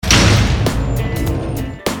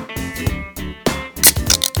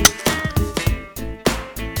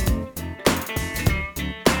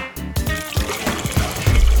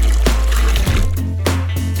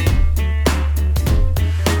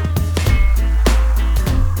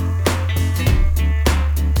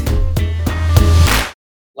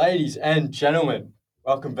Ladies and gentlemen,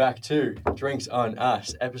 welcome back to Drinks on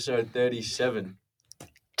Us, episode 37.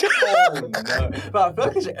 Oh no. But I feel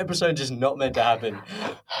like this episode just not meant to happen.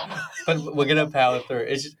 But we're going to power through.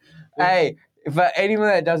 It's just, Hey, for anyone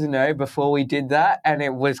that doesn't know, before we did that and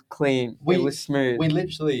it was clean. It was smooth. we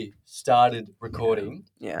literally started recording,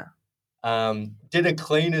 Yeah. did a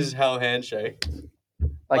clean as hell handshake.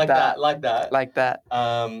 Like that. Like that. Like that.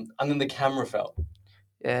 And then the camera fell.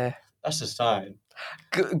 Yeah. That's a sign.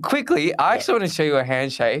 Quickly, I actually want to show you a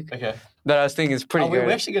handshake Okay. that I was thinking is pretty good.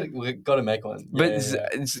 We actually got to make one. But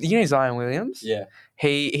you know Zion Williams? Yeah.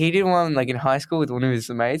 He did one like in high school with one of his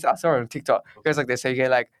mates. I saw it on TikTok. It goes like this. So you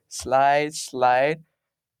get like slide,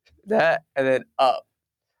 that, and then up.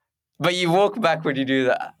 But you walk back when you do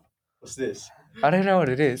that. What's this? I don't know what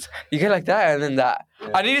it is. You go like that and then that.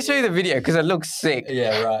 Yeah. I need to show you the video because it looks sick.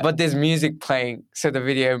 Yeah, right. But there's music playing, so the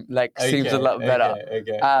video seems a lot better.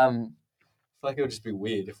 Okay. I feel like it would just be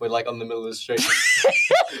weird if we're like on the middle of the street.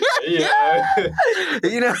 You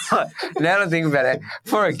know what? Now that I think about it,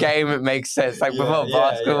 for a game it makes sense. Like before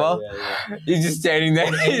basketball, you're just standing there.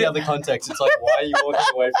 In any other context, it's like, why are you walking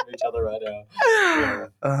away from each other right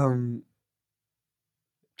now?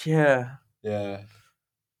 Yeah.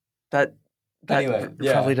 That anyway,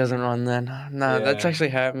 probably doesn't run then. No, that's actually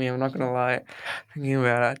hurt me. I'm not gonna lie. Thinking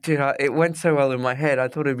about it, dude, it went so well in my head. I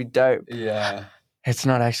thought it'd be dope. Yeah. It's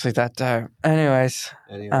not actually that dope. Anyways,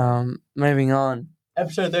 moving on.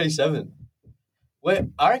 Episode 37.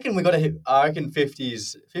 I reckon we got to hit. I reckon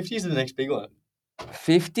 50s. 50s is the next big one.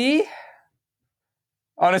 50?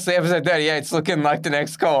 Honestly, episode 38's looking like the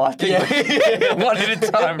next goal. I think one at a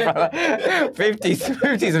time, brother.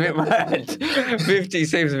 50's a bit much. 50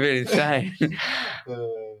 seems a bit insane.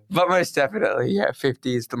 But most definitely,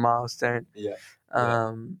 50 is the milestone. Yeah.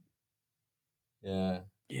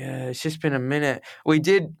 Yeah, it's just been a minute. We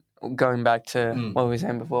did, going back to what we were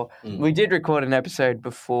saying before, we did record an episode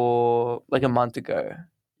before, like a month ago.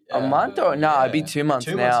 A month or? No, it'd be 2 months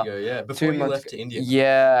 2 now. months ago, yeah. Before you left to India.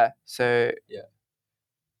 Yeah, so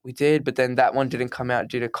we did, but then that one didn't come out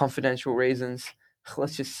due to confidential reasons.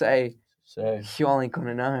 Let's just say you only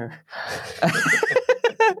gonna know.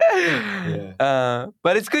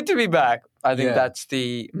 But it's good to be back. I think that's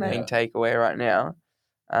the main takeaway right now.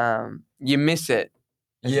 You miss it.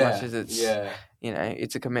 As much as it's,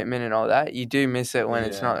 it's a commitment and all that, you do miss it when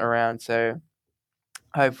it's not around. So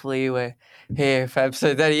hopefully we're here for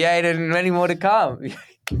episode 38 and many more to come.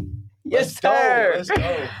 Yes, sir. Let's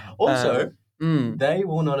go. Also, they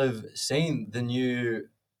will not have seen the new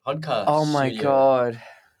podcast. Oh my God.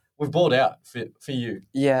 We've balled out for you.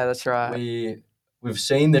 Yeah, that's right. We've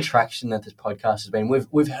seen the traction that this podcast has been.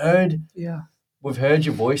 We've heard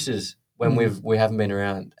your voices when we haven't been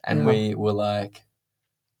around, and we were like,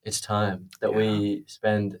 it's time that we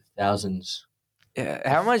spend thousands. Yeah.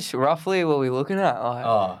 How much roughly were we looking at?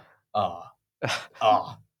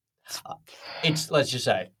 It's, let's just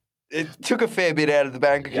say. It took a fair bit out of the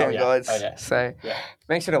bank account, guys. Oh, yeah. So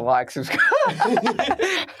make sure to like, subscribe.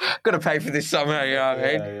 Got to pay for this somehow, you know what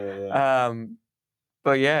I mean?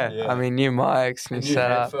 But I mean, new mics, new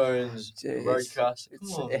setup. Headphones, broadcast.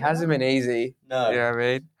 It hasn't been easy. No. You know what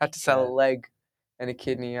I mean? Had to sell a leg and a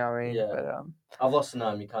kidney, you know what I mean? Yeah. But, I've lost an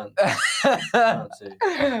arm, you can't see. Yeah.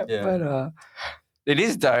 But it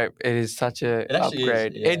is dope. It is such a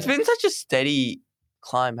upgrade. Is, It's been such a steady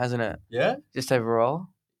climb, hasn't it? Yeah? Just overall?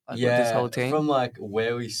 With this whole team? From like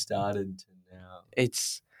where we started to now.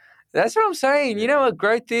 That's what I'm saying. You know what?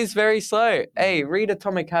 Growth is very slow. Hey, read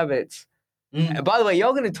Atomic Habits. And by the way,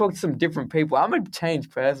 you're going to talk to some different people. I'm a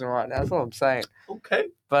changed person right now. That's what I'm saying. Okay.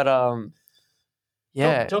 But, Talk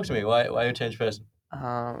to me. Why are you a changed person?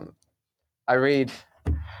 I read.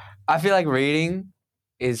 I feel like reading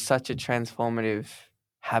is such a transformative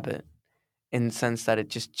habit in the sense that it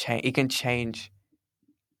can change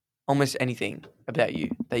almost anything about you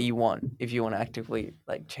that you want if you want to actively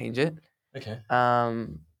change it. Okay.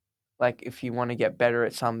 Like if you want to get better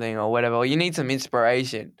at something or whatever, or you need some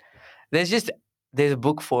inspiration. There's a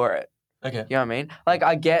book for it. Okay. You know what I mean? Like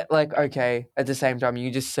I get okay, at the same time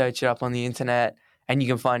you just search it up on the internet and you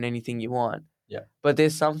can find anything you want. Yeah. But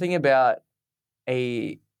there's something about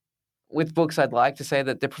with books, I'd like to say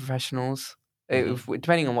that they're professionals.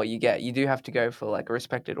 Depending on what you get, you do have to go for like a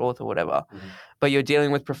respected author or whatever. But you're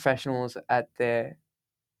dealing with professionals at their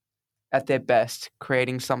best,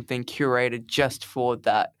 creating something curated just for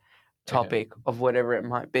that topic of whatever it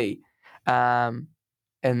might be. And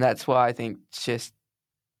that's why I think it's just,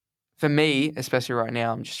 for me, especially right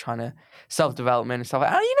now, I'm just trying to self-development and stuff.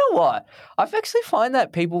 And you know what? I've actually find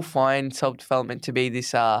that people find self-development to be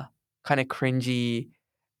this kind of cringy,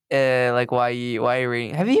 like why are you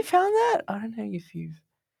reading? Have you found that? I don't know if you've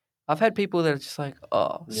I've had people that are just like,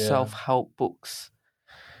 oh, Yeah. self-help books.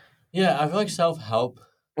 Yeah, I feel like self-help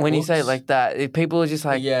When you say it books, like that, people are just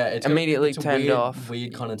like it's immediately a turned weird, off.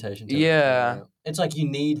 weird connotation to it. Yeah. It's like you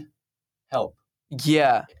need help.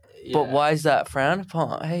 Yeah. But Yeah. why is that frowned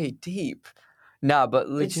upon? Hey, deep. Nah, but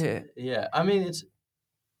legit. I mean,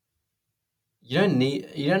 you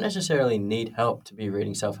don't necessarily need help to be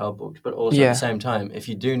reading self-help books, but also at the same time, if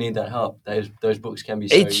you do need that help, those books can be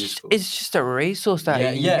so useful. It's just a resource that you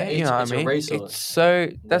can get, you know what I mean? A resource. It's so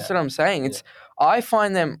that's what I'm saying. I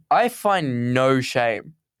find no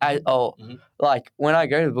shame at all. Mm-hmm. Like when I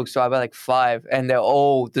go to the bookstore, I buy like 5 and they're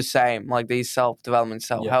all the same, like these self-development,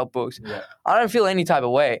 self-help books. Yeah. I don't feel any type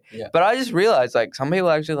of way. Yeah. But I just realized like some people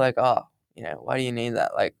are actually like, oh, why do you need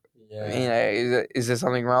that? Like, is there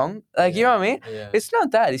something wrong? Like, you know what I mean? Yeah. It's not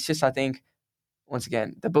that. It's just I think, once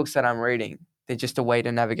again, the books that I'm reading, they're just a way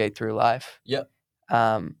to navigate through life. Yep.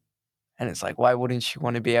 And it's like, why wouldn't you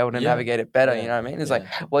want to be able to navigate it better? You know what I mean? It's like,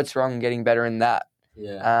 what's wrong getting better in that?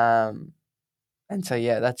 Yeah. And so,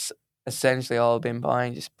 that's essentially all I've been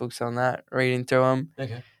buying, just books on that, reading through them.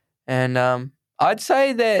 Okay. And I'd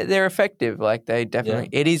say they're effective. Like, they definitely,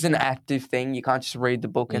 it is an active thing. You can't just read the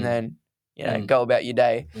book and then, go about your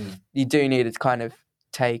day. You do need to kind of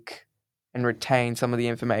take and retain some of the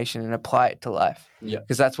information and apply it to life. Yeah.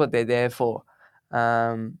 Because that's what they're there for.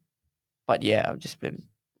 But I've just been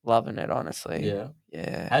loving it, honestly. Yeah.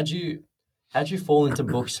 Yeah. How'd you fall into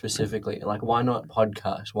books specifically? Like, why not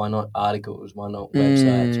podcasts? Why not articles? Why not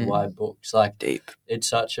websites? Why books? Like, deep. It's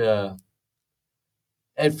such a.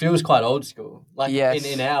 It feels quite old school. Like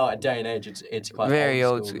in our day and age, it's quite very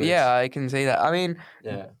old school. Yeah, I can see that. I mean,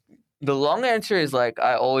 the long answer is like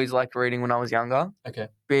I always liked reading when I was younger. Okay.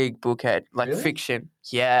 Big bookhead, like really? fiction.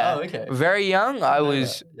 Yeah. Oh, okay. Very young,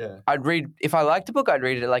 I'd read, if I liked a book, I'd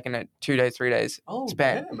read it like in a 2 days, 3 days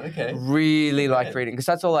span. Damn, okay. Really liked reading because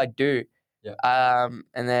that's all I do. Yeah.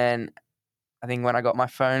 And then I think when I got my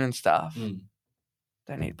phone and stuff,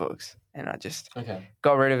 don't need books. And I just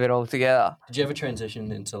got rid of it altogether. Did you ever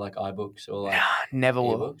transition into like iBooks or like never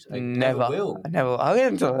will. Like, never will. I never will. I'll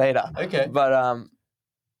get into it later. Okay. But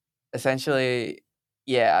essentially,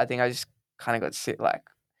 I think I just kind of got sick. Like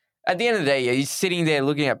at the end of the day, you're sitting there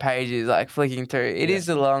looking at pages, like flicking through. It is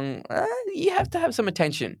a long. You have to have some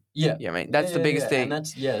attention. Yeah. You know what I mean? That's the biggest thing.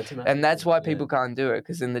 And that's why people can't do it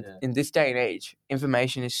because in this day and age,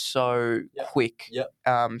 information is so quick. Yep.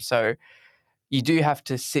 So you do have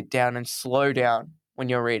to sit down and slow down when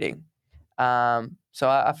you're reading. So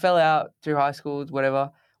I fell out through high school,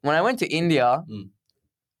 whatever. When I went to India,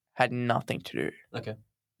 had nothing to do. Okay.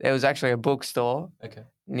 There was actually a bookstore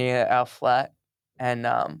near our flat, and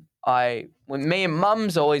me and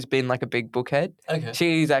Mum's always been like a big bookhead. Okay.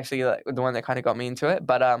 She's actually like the one that kind of got me into it,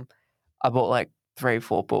 but I bought like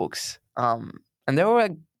 3-4 books, and they were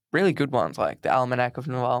like really good ones, like the Almanac of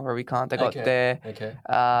Naval Ravikant. I got there. Okay.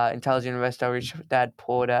 Intelligent Investor, Rich Dad,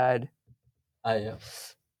 Poor Dad. Oh yeah.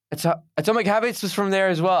 Atomic Habits was from there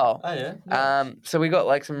as well. Oh yeah. Nice. So we got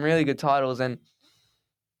like some really good titles, and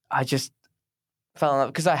I just fell in love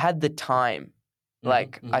because I had the time.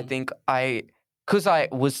 Like I think because I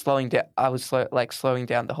was slowing down. I was slowing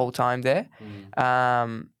down the whole time there.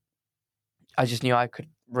 I just knew I could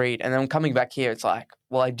read, and then coming back here, it's like,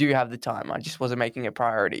 well, I do have the time. I just wasn't making it a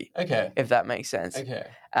priority. Okay. If that makes sense. Okay.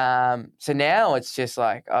 So now it's just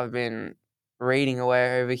like I've been reading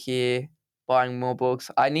away over here, buying more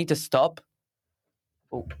books. I need to stop.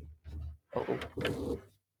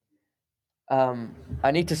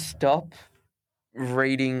 I need to stop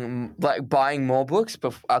reading, like buying more books,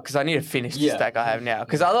 because I need to finish the stack I have now.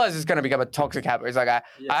 Because otherwise, it's going to become a toxic habit. It's like I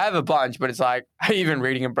have a bunch, but it's like, are you even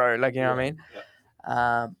reading it, bro? Like, you know what I mean? Yeah.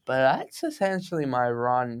 But that's essentially my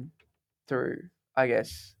run through, I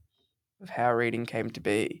guess, of how reading came to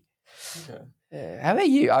be. Okay. Yeah. How about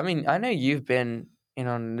you? I mean, I know you've been in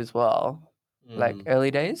on it as well. Like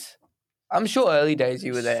early days? I'm sure early days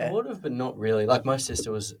you were there. Sort of, but not really. Like my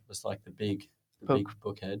sister was like the big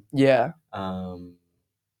bookhead. Yeah. And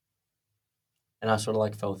I sort of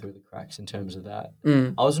like fell through the cracks in terms of that.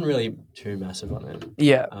 I wasn't really too massive on it.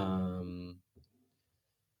 Yeah.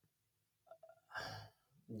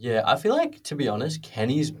 Yeah, I feel like, to be honest,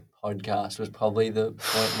 Kenny's podcast was probably the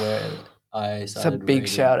point where I started. It's a big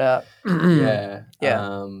shout out. Yeah.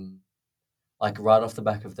 Yeah. Like right off the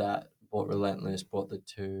back of that, bought Relentless, bought the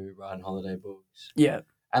 2 Ride and Holiday books. Yeah.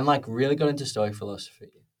 And like really got into Stoic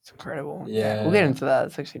philosophy. It's incredible. Yeah. We'll get into that.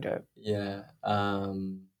 It's actually dope. Yeah.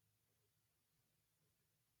 And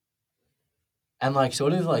like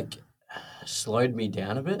sort of like slowed me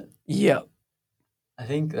down a bit. Yeah. I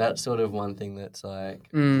think that's sort of one thing that's like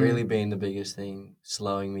really been the biggest thing,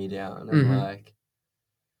 slowing me down. And like,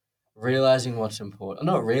 realizing what's important.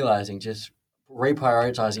 Not realizing, just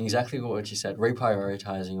reprioritizing exactly what you said.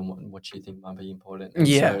 Reprioritizing and what you think might be important. And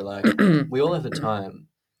Yeah. so, like, we all have the time,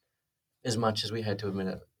 as much as we hate to admit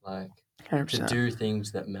it, like, 100%. to do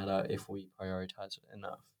things that matter if we prioritize it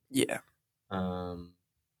enough. Yeah.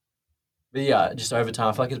 But yeah, just over time,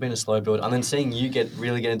 I feel like it's been a slow build. And then seeing you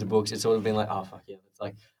really get into books, it's sort of been like, oh, fuck yeah. It's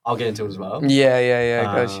like, I'll get into it as well. Yeah,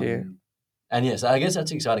 got you. And yes, I guess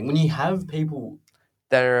that's exciting. When you have people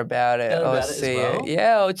that are about it or see it.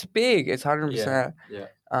 Yeah, it's big. It's 100%.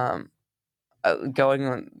 Yeah. Going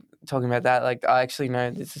on, talking about that, like, I actually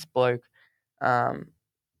know there's this bloke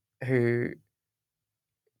who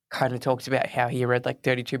kind of talked about how he read like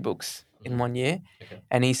 32 books in 1 year. Okay.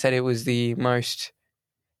 And he said it was the most,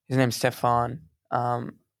 his name's Stefan.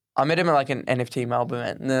 I met him at like an NFT Melbourne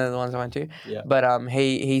event, the ones I went to. Yeah. But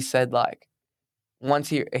he said like once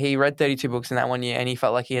he read 32 books in that 1 year and he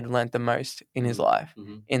felt like he had learnt the most in his life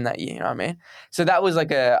in that year, you know what I mean? So that was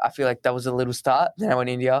like I feel like that was a little start. Then I went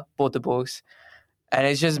to India, bought the books, and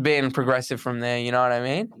it's just been progressive from there, you know what I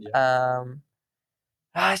mean? Yeah.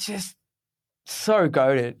 It's just so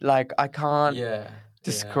goated. Like, I can't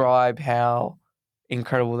describe how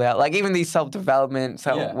incredible they are. Like, even these self-development,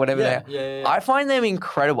 whatever they are. Yeah. I find them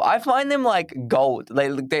incredible. I find them like gold.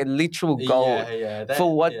 They're literal gold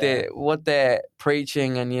for what they're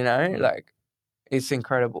preaching, and, you know, like, it's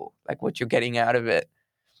incredible, like, what you're getting out of it.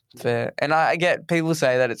 And I get people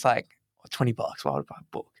say that it's like, $20, why would I buy a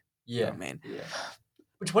book? Yeah. You know what I mean? Yeah.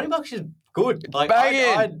 But $20 is good. Like,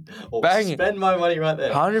 Banging. I'd spend my money right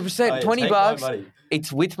there. 100%. $20,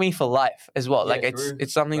 it's with me for life as well. Yeah, like,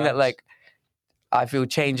 it's something that, like, I feel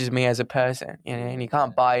changes me as a person, you know, and you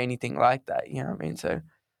can't buy anything like that, you know what I mean? So,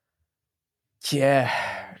 yeah,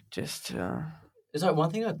 just... It's like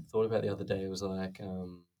one thing I thought about the other day was like,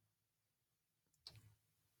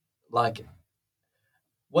 one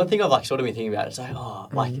thing I've like sort of been thinking about, it's like, well,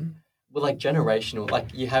 like generational,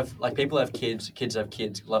 like you have, like people have kids have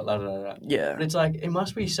kids, Yeah. But it's like, it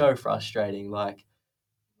must be so frustrating, like,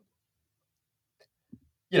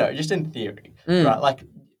 you know, just in theory, right? Like,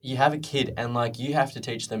 you have a kid and, like, you have to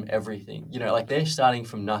teach them everything. You know, like, they're starting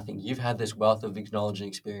from nothing. You've had this wealth of knowledge and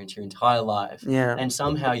experience your entire life. Yeah. And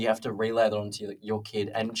somehow you have to relay that onto your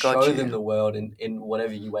kid and show them the world in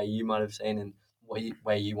whatever way you might have seen and what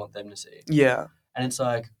way you want them to see. Yeah. And it's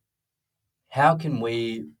like, how can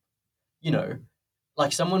we, you know,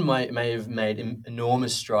 like someone may have made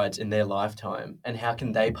enormous strides in their lifetime, and how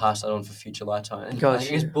can they pass that on for future lifetime? And I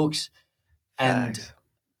guess books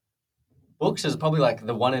is probably like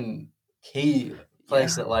the one in key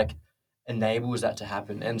place that like enables that to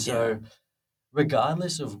happen. And so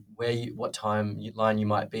regardless of what timeline you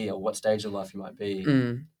might be or what stage of life you might be,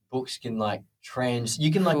 books can like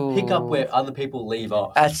you can like pick up where other people leave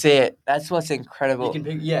off. That's it. That's what's incredible. You can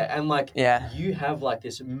pick, and like you have like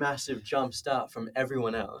this massive jump start from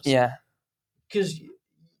everyone else. Yeah. Because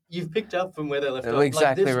you've picked up from where they left off.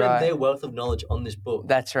 Exactly, like, they've right. spent their wealth of knowledge on this book.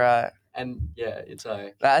 That's right. And it's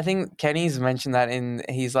like, I think Kenny's mentioned that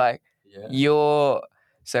he's like,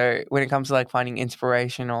 so when it comes to like finding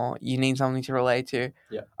inspiration or you need something to relate to,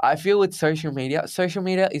 I feel with social media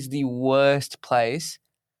is the worst place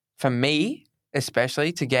for me,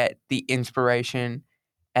 especially, to get the inspiration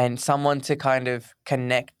and someone to kind of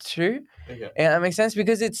connect to. Okay. And that makes sense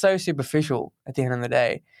because it's so superficial at the end of the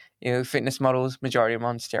day. You know, fitness models, majority of them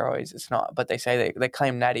on steroids, it's not. But they say they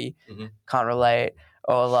claim natty, can't relate,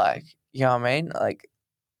 or like, you know what I mean? Like,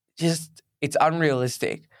 just, it's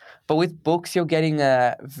unrealistic. But with books, you're getting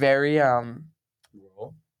a very raw.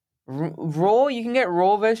 You can get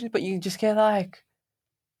raw versions, but you just get like,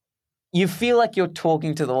 you feel like you're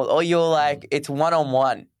talking to the world, or you're like, it's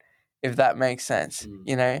one-on-one, if that makes sense.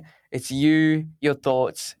 You know, it's you, your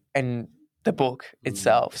thoughts, and the book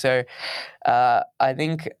itself. So I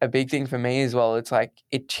think a big thing for me as well, it's like,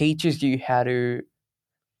 it teaches you how to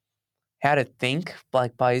think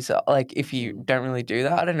like by yourself. Like, if you don't really do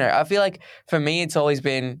that, I don't know. I feel like for me, it's always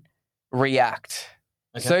been react.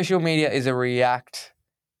 Okay. Social media is a react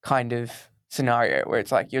kind of scenario where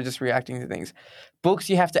it's like you're just reacting to things.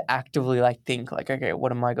 Books, you have to actively like think like, okay,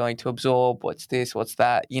 what am I going to absorb? What's this? What's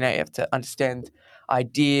that? You know, you have to understand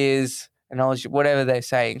ideas and knowledge, whatever they're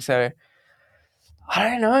saying. So I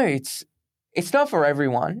don't know. It's not for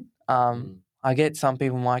everyone. I get some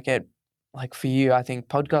people might get, like, for you, I think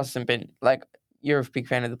podcasts have been, like, you're a big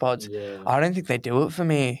fan of the pods. Yeah. I don't think they do it for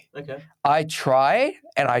me. Okay. I tried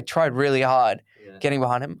really hard getting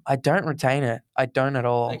behind them. I don't retain it. I don't at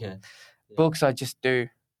all. Okay. Yeah. Books, I just do.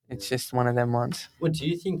 It's just one of them ones. Well, do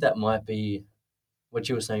you think that might be what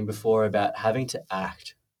you were saying before about having to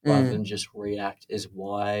act rather than just react is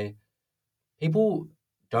why people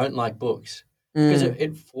don't like books because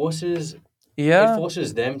it forces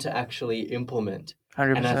them to actually implement.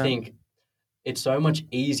 100%. And I think it's so much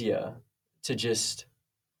easier to just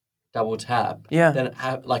double tap than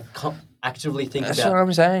actively think That's about what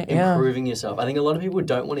I'm saying. improving yourself. I think a lot of people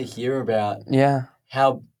don't want to hear about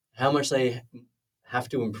how much they have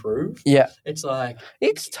to improve. Yeah. It's like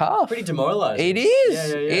it's tough. Pretty demoralizing. It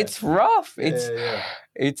is. Yeah. It's rough. Yeah.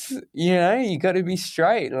 It's you got to be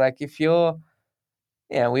straight. Like if you're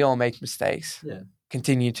we all make mistakes. Yeah.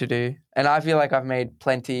 Continue to do. And I feel like I've made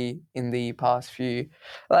plenty in the past few,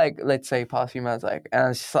 like, let's say past few months, like, and I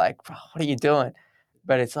was just like, bro, what are you doing?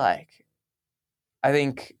 But it's like, I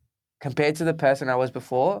think compared to the person I was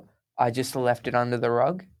before, I just left it under the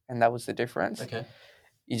rug, and that was the difference. Okay.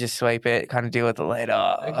 You just sweep it, kind of deal with it later.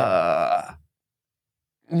 Okay.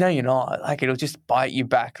 No, you're not. Like, it'll just bite you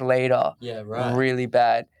back later. Yeah, right. Really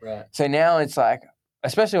bad. Right. So now it's like,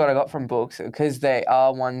 especially what I got from books, because they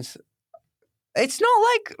are ones. It's not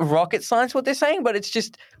like rocket science what they're saying, but it's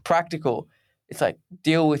just practical. It's like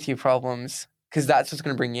deal with your problems because that's what's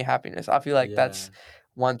going to bring you happiness. I feel like that's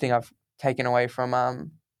one thing I've taken away from I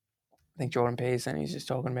think Jordan Peterson. He's just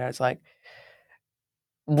talking about it's like,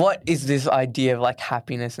 what is this idea of like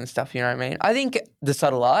happiness and stuff? You know what I mean? I think the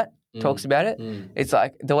subtle art talks about it. It's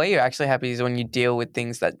like the way you're actually happy is when you deal with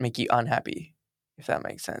things that make you unhappy, if that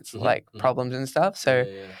makes sense, like problems and stuff. So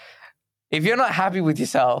if you're not happy with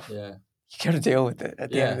yourself, you got to deal with it at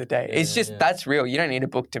the end of the day. It's just that's real. You don't need a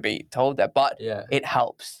book to be told that, but it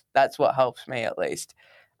helps. That's what helps me at least.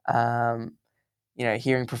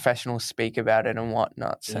 Hearing professionals speak about it and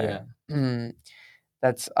whatnot. So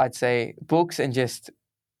that's I'd say books and just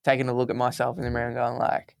taking a look at myself in the mirror and going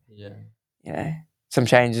like, some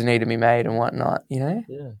changes need to be made and whatnot. Yeah.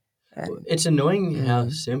 It's annoying how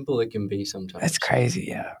simple it can be sometimes. It's crazy,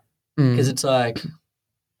 yeah. Because it's like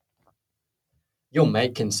your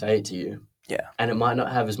mate can say it to you. Yeah. And it might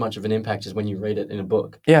not have as much of an impact as when you read it in a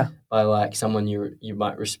book. Yeah. By like someone you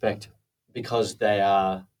might respect because they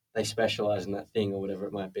specialize in that thing or whatever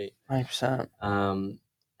it might be. 100%.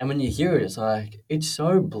 And when you hear it, it's like it's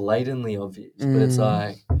so blatantly obvious, but it's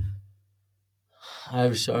like I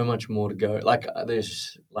have so much more to go. Like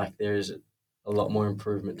there's a lot more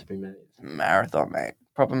improvement to be made. Marathon, mate.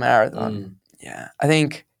 Proper marathon. Yeah. I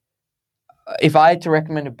think if I had to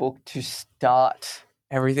recommend a book to start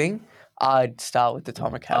everything, I'd start with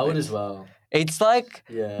Atomic Habits. I would as well. It's like,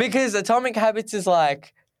 because Atomic Habits is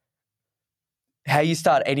like how you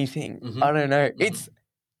start anything. I don't know.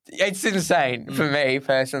 It's insane for me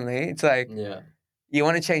personally. It's like, you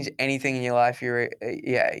want to change anything in your life, you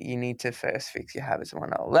need to first fix your habits and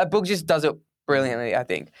whatnot. That book just does it brilliantly, I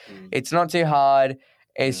think. It's not too hard.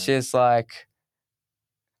 It's just like,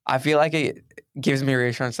 I feel like it gives me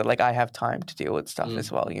reassurance that like I have time to deal with stuff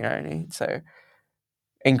as well, you know what I mean? So,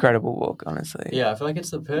 incredible book, honestly. Yeah, I feel like it's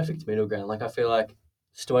the perfect middle ground. Like I feel like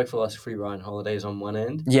Stoic Philosophy, Ryan Holiday is on one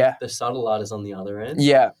end. Yeah. The subtle art is on the other end.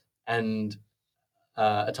 Yeah. And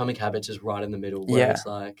Atomic Habits is right in the middle where it's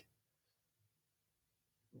like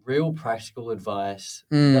real practical advice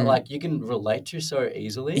that like you can relate to so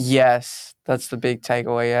easily. Yes, that's the big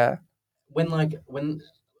takeaway, yeah. When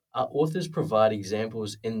authors provide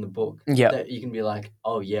examples in the book that you can be like,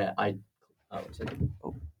 oh yeah,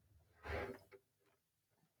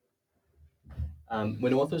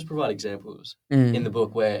 when authors provide examples in the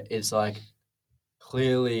book where it's like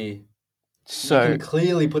clearly, you can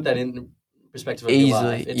clearly put that in perspective of your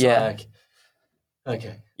life. It's like,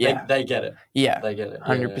 okay, they get it. Yeah, they get it.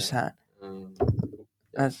 100%.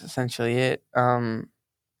 That's essentially it.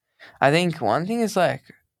 I think one thing is like,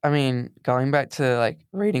 I mean, going back to like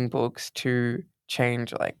reading books to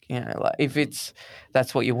change, like, you know, like if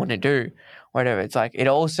that's what you want to do, whatever. It's like it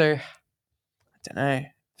also, I don't know.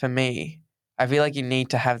 For me, I feel like you need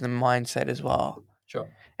to have the mindset as well. Sure.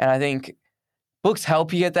 And I think books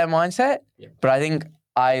help you get that mindset. Yeah. But I think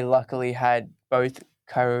I luckily had both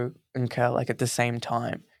co-incur like at the same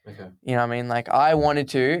time. Okay. You know what I mean? Like I wanted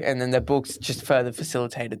to, and then the books just further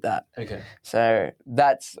facilitated that. Okay. So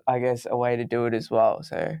that's, I guess, a way to do it as well.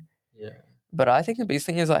 So yeah. But I think the biggest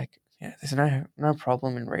thing is like, there's no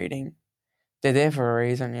problem in reading. They're there for a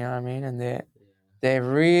reason, you know what I mean? And they're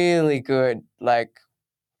really good. Like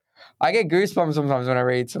I get goosebumps sometimes when I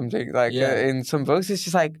read something like in some books. It's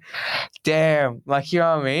just like, damn, like, you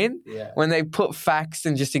know what I mean? Yeah. When they put facts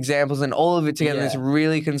and just examples and all of it together in this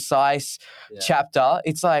really concise chapter,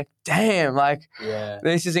 it's like, damn, like,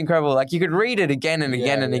 this is incredible. Like, you could read it again and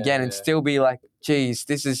again and again and still be like, geez,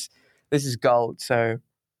 this is gold. So,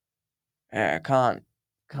 I can't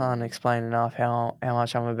explain enough how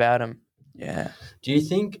much I'm about them. Yeah. Do you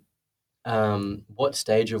think what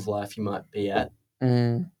stage of life you might be at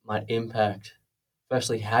might impact,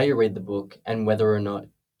 firstly, how you read the book and whether or not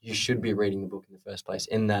you should be reading the book in the first place.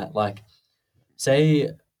 In that, like, say,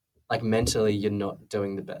 like, mentally you're not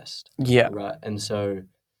doing the best. Yeah. Right? And so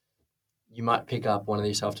you might pick up one of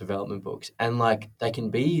these self-development books and, like, they can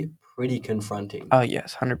be pretty confronting. Oh,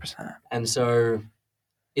 yes, 100%. And so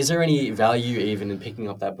is there any value even in picking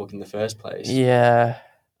up that book in the first place? Yeah.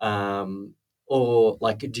 Or,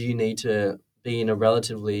 like, do you need to be in a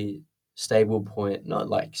relatively stable point, not,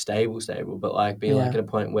 like, stable, but, like, be, like, at a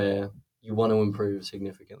point where you want to improve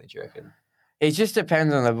significantly, do you reckon? It just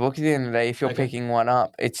depends on the book at the end of the day. If you're picking one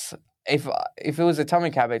up, it's if it was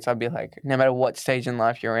Atomic Habits, I'd be like, no matter what stage in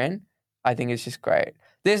life you're in, I think it's just great.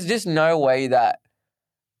 There's just no way that,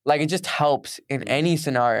 like, it just helps in any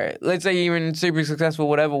scenario. Let's say you're in super successful,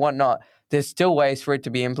 whatever, whatnot. There's still ways for it to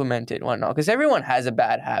be implemented, whatnot. Because everyone has a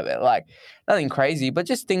bad habit, like nothing crazy, but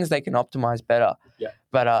just things they can optimize better. Yeah.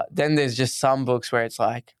 But then there's just some books where it's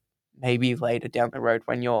like maybe later down the road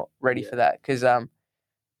when you're ready for that, because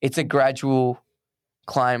it's a gradual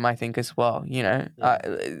climb, I think, as well. You know,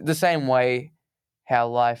 the same way how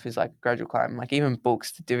life is like a gradual climb. Like even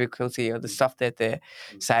books, the difficulty or the stuff that they're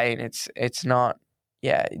saying, it's not.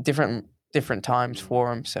 Yeah, different times for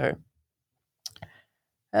them. So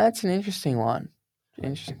that's an interesting one.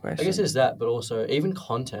 Interesting question. I guess there's that, but also even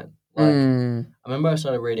content. Like I remember I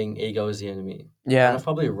started reading Ego is the Enemy. Yeah. And I've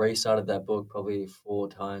probably restarted that book probably 4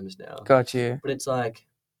 times now. Got you. But it's like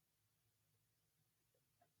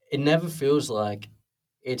it never feels like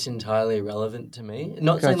it's entirely irrelevant to me.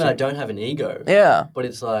 Not saying that I don't have an ego. Yeah. But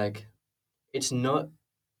it's like it's not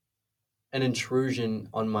an intrusion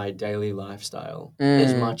on my daily lifestyle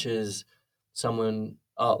as much as someone,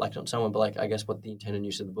 like not someone, but like I guess what the intended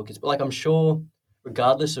use of the book is. But like I'm sure,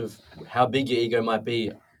 regardless of how big your ego might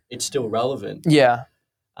be, it's still relevant. Yeah.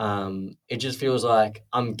 It just feels like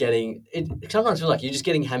I'm getting it. Sometimes feels like you're just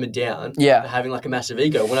getting hammered down. Yeah. For having like a massive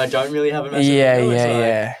ego when I don't really have a massive ego. ego.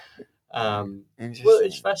 Yeah. Well,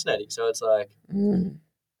 it's fascinating. So it's like,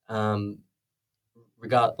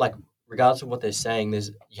 regardless of what they're saying,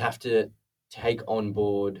 you have to take on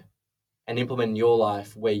board and implement in your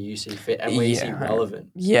life where you see fit and where you see relevant.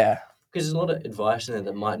 Yeah. Because there's a lot of advice in there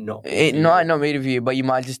that might not. It might not be to you, but you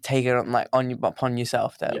might just take it upon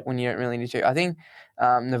yourself that when you don't really need to. I think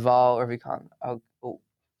Naval Ravikant.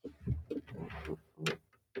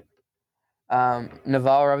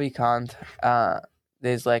 Naval Ravikant.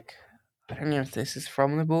 There's like, I don't know if this is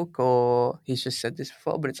from the book or he's just said this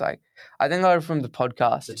before, but it's like I think I got it from the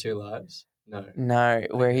podcast. The 2 Lives. No,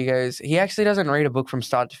 where he goes, he actually doesn't read a book from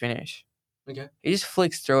start to finish. Okay. He just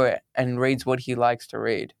flicks through it and reads what he likes to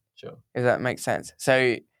read. Sure. If that makes sense.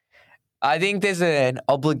 So I think there's an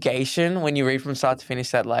obligation when you read from start to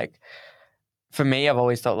finish that, like, for me, I've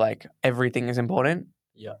always thought, like, everything is important.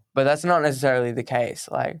 Yeah. But that's not necessarily the case.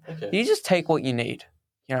 Like, you just take what you need.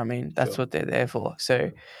 You know what I mean? That's what they're there for.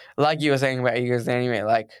 So, like you were saying about egos anyway,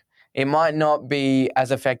 like, it might not be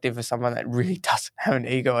as effective for someone that really doesn't have an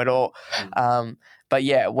ego at all. But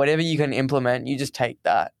yeah, whatever you can implement, you just take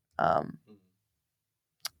that.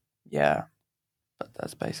 Yeah. But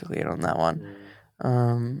that's basically it on that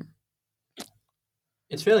one.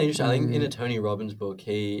 It's fairly interesting. I think in a Tony Robbins book,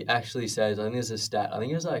 he actually says, I think there's a stat, I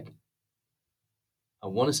think it was like, I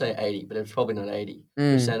want to say 80, but it's probably not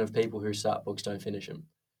 80% of people who start books don't finish them.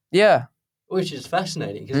 Yeah. Which is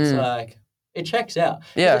fascinating because it's like, it checks out.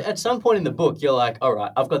 Yeah. At some point in the book, you're like, all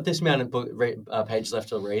right, I've got this amount of pages left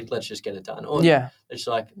to read. Let's just get it done. Or it's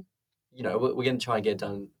like, you know, we're going to try and get it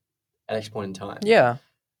done at X point in time. Yeah.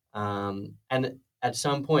 And at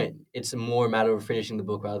some point, it's more a matter of finishing the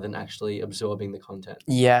book rather than actually absorbing the content.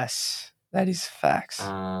 Yes, that is facts.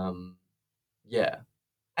 Yeah.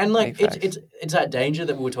 And like it's that danger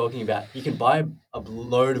that we were talking about. You can buy a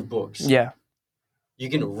load of books. Yeah. You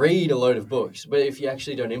can read a load of books, but if you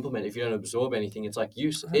actually don't implement, if you don't absorb anything, it's like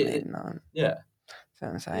useless. Yeah. That's what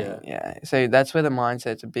I'm saying. Yeah. So that's where the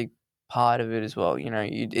mindset's a big part of it as well. You know,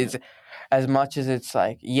 it's as much as it's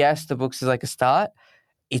like, yes, the books is like a start,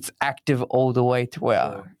 it's active all the way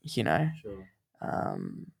throughout, you know. Sure.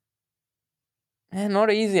 And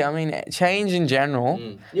not easy. I mean, change in general,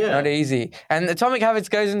 not easy. And Atomic Habits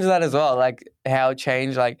goes into that as well, like how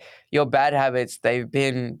change, like your bad habits, they've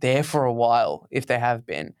been there for a while, if they have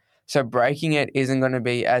been. So breaking it isn't going to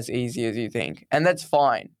be as easy as you think. And that's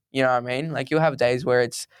fine. You know what I mean? Like you'll have days where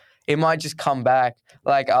it might just come back.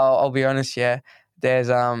 Like I'll be honest,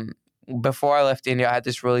 there's, before I left India, I had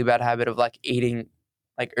this really bad habit of like eating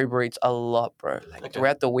like Uber Eats a lot, bro. Like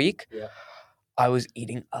throughout the week, I was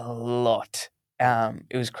eating a lot.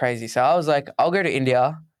 It was crazy. So I was like, I'll go to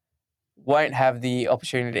India, won't have the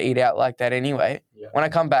opportunity to eat out like that anyway. Yeah. When I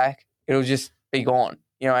come back, it'll just be gone,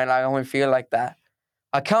 you know, and I won't feel like that.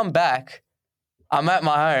 I come back, I'm at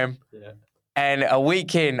my home, and a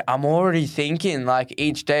week in, I'm already thinking like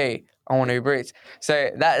each day I want Uber Eats.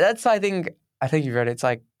 So that's I think you've read it. It's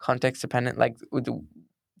like context dependent. Like with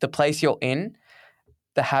the place you're in,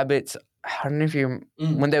 the habits. I don't know if you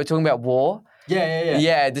when they were talking about war.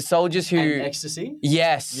 Yeah, the soldiers who and ecstasy.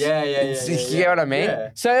 Yes. Yeah. You know what I mean? Yeah.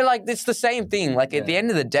 So like it's the same thing. Like at the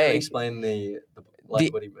end of the day, explain the what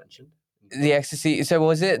he mentioned. The ecstasy. So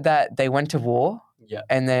was it that they went to war? Yeah.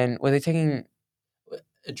 And then were they taking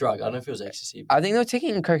a drug? I don't know if it was ecstasy. I think they were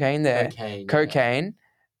taking cocaine there. Cocaine.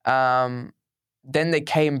 Then they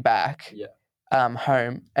came back. Yeah.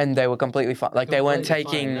 Home and they were completely fine. Like they weren't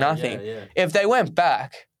taking nothing. Yeah. If they went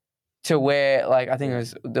back to where, like I think it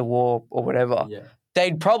was the war or whatever,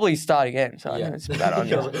 they'd probably start again. So I think it's bad on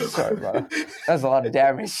you. Sorry, brother. That's a lot of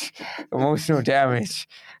damage, emotional damage.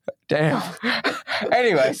 Damn.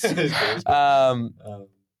 Anyways,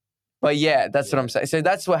 but yeah, that's what I'm saying. So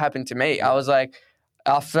that's what happened to me. I was like,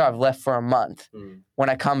 after I've left for a month, when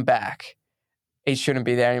I come back, it shouldn't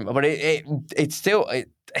be there anymore. But it's still.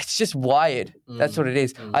 It's just wired. That's what it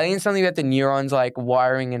is. I think it's something about the neurons like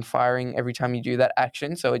wiring and firing every time you do that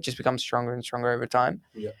action. So it just becomes stronger and stronger over time.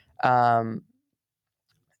 Yeah.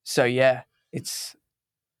 So yeah,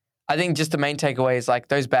 I think just the main takeaway is like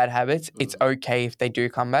those bad habits, it's okay if they do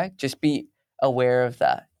come back. Just be aware of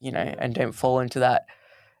that, you know, and don't fall into that.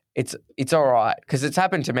 It's all right. Because it's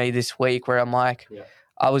happened to me this week where I'm like,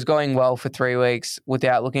 I was going well for 3 weeks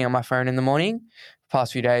without looking at my phone in the morning.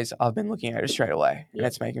 Past few days, I've been looking at it straight away, and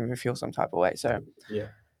it's making me feel some type of way. So,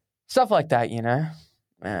 stuff like that, you know.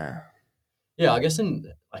 Yeah. I guess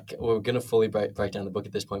we're gonna fully break down the book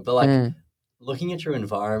at this point, but like looking at your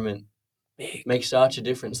environment makes such a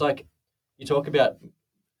difference. Like you talk about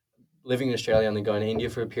living in Australia and then going to India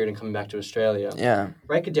for a period and coming back to Australia. Yeah.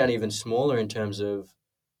 Break it down even smaller in terms of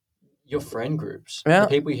your friend groups, the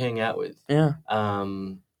people you hang out with. Yeah.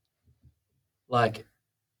 Like.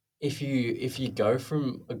 If you go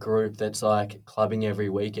from a group that's like clubbing every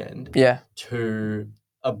weekend to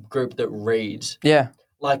a group that reads,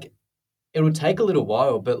 like it will take a little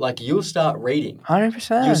while, but like you'll start reading.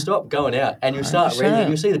 100%. You'll stop going out and you'll start reading and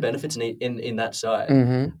you'll see the benefits in that side.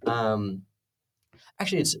 Mm-hmm.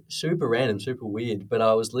 Actually, it's super random, super weird, but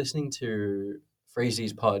I was listening to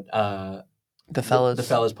Freezy's pod, the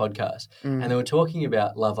Fellas podcast, and they were talking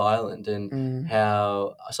about Love Island and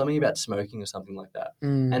how something about smoking or something like that.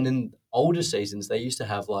 And in older seasons, they used to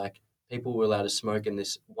have like people were allowed to smoke in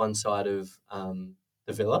this one side of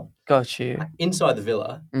the villa. Got you. Inside the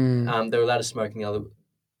villa, they were allowed to smoke, and the other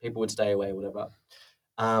people would stay away, whatever.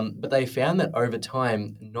 But they found that over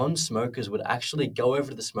time, non-smokers would actually go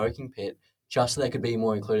over to the smoking pit just so they could be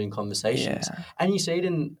more included in conversations. Yeah. And you see it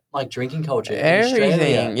in like drinking culture. Everything, in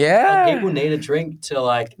Australia. yeah. Like, people need a drink to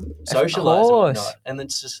like socialize and whatnot. And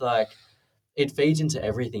it's just like, it feeds into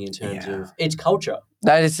everything in terms of, it's culture.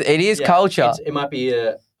 It is culture. It might be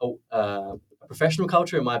a professional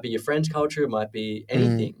culture, it might be your friend's culture, it might be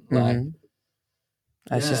anything.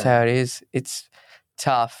 That's just how it is. It's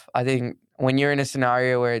tough. I think when you're in a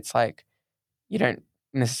scenario where it's like, you don't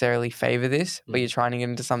necessarily favor this, but you're trying to get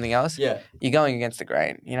into something else, you're going against the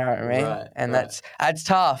grain, you know what I mean? Right, and that's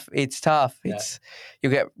tough. It's tough.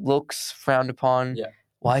 You'll get looks frowned upon.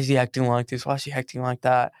 Why is he acting like this? Why is she acting like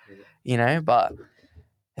that? You know, but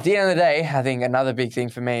at the end of the day, I think another big thing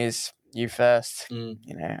for me is you first. You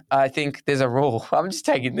know, I think there's a rule. I'm just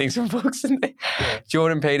taking things from books.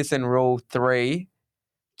 Jordan Peterson rule 3: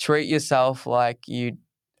 treat yourself like you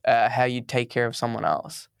how you take care of someone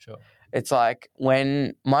else. Sure. It's like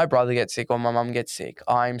when my brother gets sick or my mum gets sick,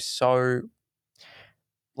 I'm so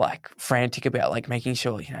like frantic about like making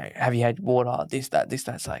sure, you know, have you had water, this, that.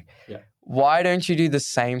 It's like, why don't you do the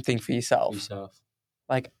same thing for yourself?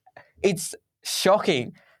 Like, it's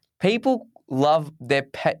shocking. People love their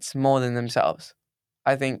pets more than themselves.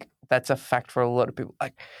 I think that's a fact for a lot of people.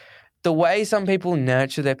 Like, the way some people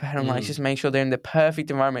nurture their pet and like just make sure they're in the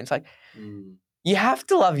perfect environment. It's like, you have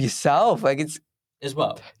to love yourself. Like, it's as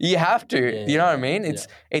well. You have to. You know what I mean?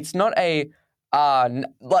 It's not a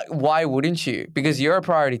like, why wouldn't you? Because you're a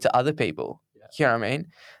priority to other people. You know what I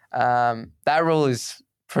mean? That rule is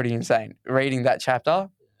pretty insane. Reading that chapter,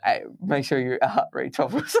 make sure you read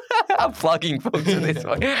 12 books. I'm plugging books in this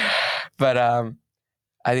one. But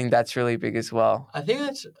I think that's really big as well. I think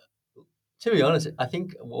that's, to be honest, I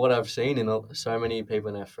think what I've seen in so many people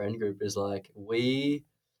in our friend group is like, we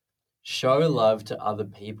show love to other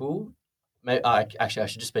people. Actually, I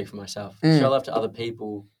should just speak for myself. Show love to other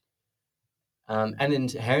people, and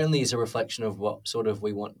inherently is a reflection of what sort of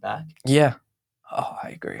we want back. Yeah, Oh, I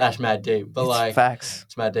agree. That's mad deep. But It's like facts.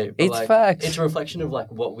 it's mad deep. But It's like, facts. it's a reflection of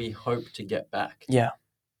like what we hope to get back. Yeah.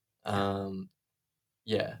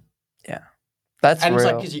 Yeah. Yeah. That's And real.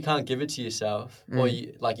 it's like because you can't give it to yourself, or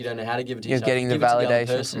you don't know how to give it to You're yourself. getting You the give it to the other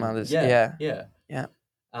validation person. from others. Yeah.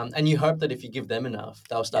 And you hope that if you give them enough,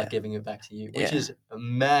 they'll start giving it back to you, which is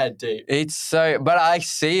mad deep. It's so, but I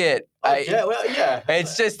see it.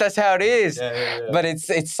 It's just that's how it is. Yeah. But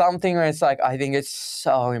it's something where it's like I think it's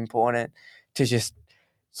so important to just,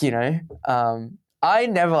 I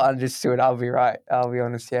never understood. I'll be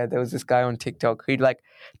honest. Yeah, there was this guy on TikTok who'd like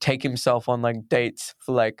take himself on like dates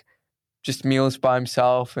for like just meals by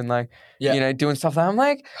himself and like doing stuff like I'm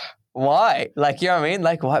like, why? Like, you know what I mean?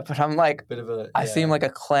 Like what? But I'm like, I seem like a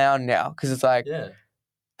clown now because it's like,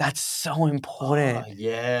 that's so important. Oh,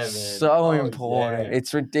 yeah, man. So important. Yeah.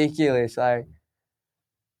 It's ridiculous. Like,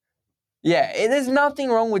 there's nothing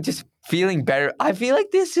wrong with just feeling better. I feel like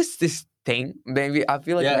there's just this thing. Maybe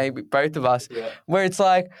maybe both of us where it's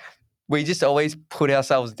like we just always put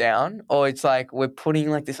ourselves down, or it's like we're putting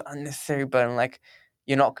like this unnecessary burden, like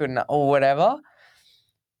you're not good enough or whatever,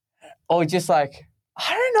 or just like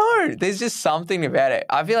I don't know. There's just something about it.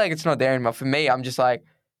 I feel like it's not there anymore. For me, I'm just like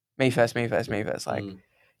me first. Like.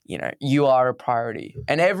 You are a priority,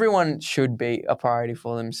 and everyone should be a priority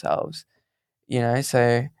for themselves.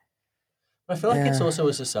 So I feel like it's also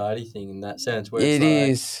a society thing in that sense, where it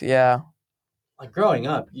is, Like growing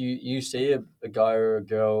up, you see a guy or a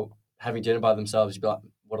girl having dinner by themselves, you'd be like,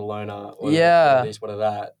 "What a loner!" Or what a this, what a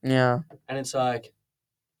that. Yeah, and it's like,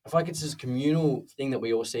 I feel like it's this communal thing that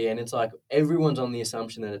we all see, and it's like everyone's on the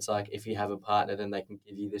assumption that it's like if you have a partner, then they can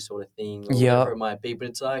give you this sort of thing, or whatever it might be. But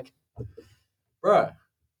it's like, bro.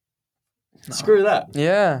 Screw that.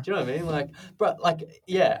 Yeah. Do you know what I mean? Like, bro,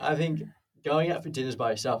 I think going out for dinners by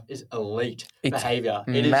yourself is elite behavior.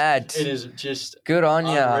 Mad. It is just good on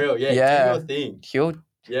you. Unreal. Yeah. Do your thing.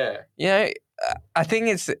 Yeah. I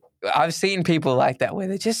think I've seen people like that where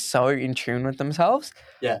they're just so in tune with themselves.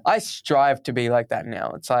 Yeah. I strive to be like that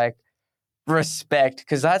now. It's like respect,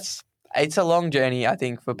 because it's a long journey, I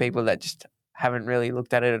think, for people that just haven't really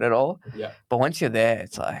looked at it at all. Yeah. But once you're there,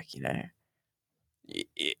 it's like, I don't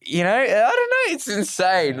know, it's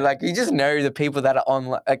insane. Like you just know the people that are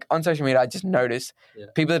on social media. I just notice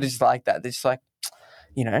people that are just like that. They're just like,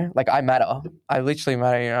 like I matter. I literally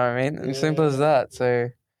matter. You know what I mean? And simple as that. So,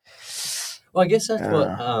 well, I guess that's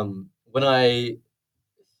what when I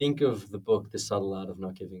think of the book, The Subtle Art of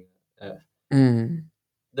Not Giving a F,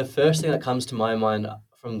 the first thing that comes to my mind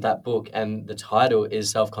from that book and the title is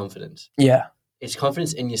self-confidence. Yeah, it's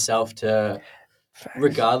confidence in yourself to.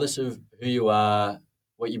 Regardless of who you are,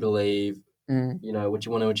 what you believe, what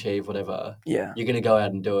you want to achieve, whatever, you're going to go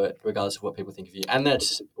out and do it regardless of what people think of you. And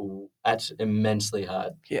that's immensely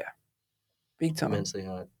hard. Yeah. Big time. Immensely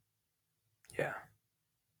hard. Yeah.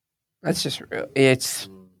 That's just real. That's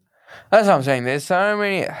what I'm saying. There's so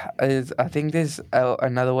many, I think there's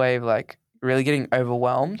another way of like really getting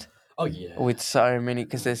overwhelmed. Oh, yeah. With so many,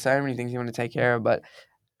 because there's so many things you want to take care of, but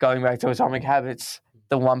going back to Atomic Habits,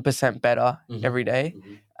 the 1% better every day.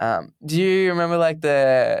 Do you remember like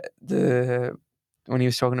the when he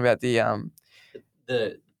was talking about the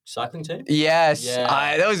cycling team? Yes,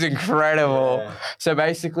 that was incredible. Yeah. So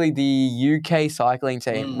basically, the UK cycling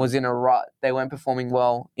team was in a rut. They weren't performing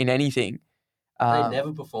well in anything. They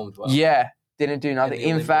never performed well. Yeah, didn't do nothing.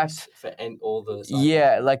 In fact, for all the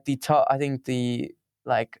cycling. like the top, I think the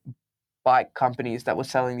bike companies that were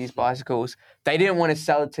selling these bicycles, they didn't want to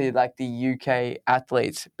sell it to like the UK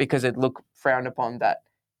athletes because it looked frowned upon that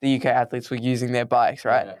the UK athletes were using their bikes,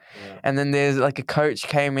 right? Yeah. And then there's like a coach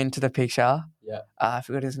came into the picture. Yeah. I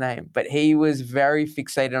forgot his name, but he was very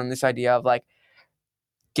fixated on this idea of like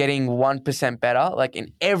getting 1% better, like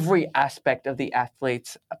in every aspect of the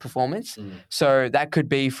athlete's performance. So that could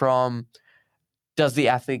be from, does the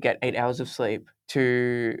athlete get 8 hours of sleep,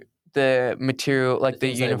 to the material, like the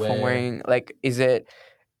uniform wearing, like is it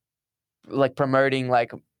like promoting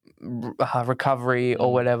like recovery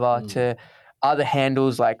or whatever, to are the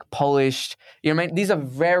handles like polished, you know what I mean? These are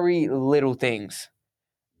very little things,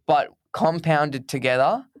 but compounded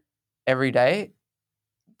together every day,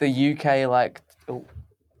 the UK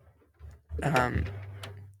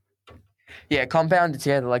compounded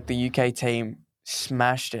together, like the UK team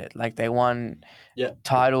smashed it. Like they won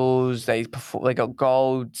titles, they got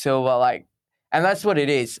gold, silver, like, and that's what it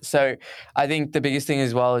is. So I think the biggest thing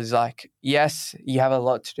as well is like, yes, you have a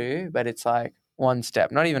lot to do, but it's like one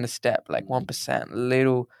step, not even a step, like 1%,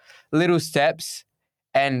 little steps.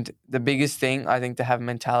 And the biggest thing I think to have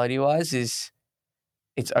mentality wise is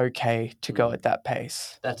it's okay to go at that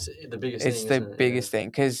pace. That's the biggest thing. It's the biggest thing,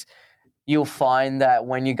 because you'll find that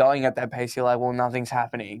when you're going at that pace, you're like, well, nothing's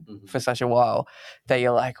happening for such a while that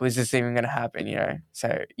you're like, was this even going to happen? You know,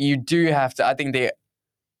 so you do have to. I think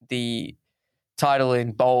the title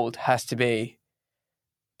in bold has to be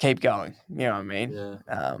keep going. You know what I mean?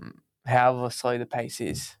 Yeah. However slow the pace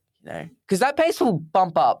is, you know, because that pace will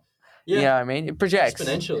bump up. Yeah. You know what I mean? It projects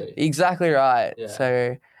exponentially. Exactly right. Yeah.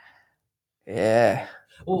 So, yeah.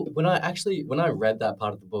 Well, when I read that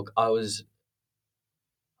part of the book, I was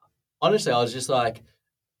just like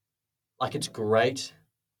it's great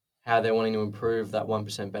how they're wanting to improve that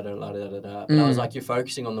 1% better, But I was like, you're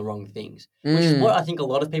focusing on the wrong things, which is what I think a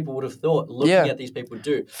lot of people would have thought looking at these people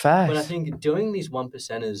do. Facts. But I think doing these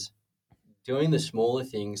 1%ers, doing the smaller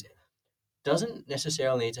things, doesn't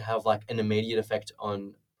necessarily need to have like an immediate effect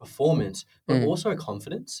on performance, but also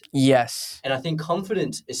confidence. Yes. And I think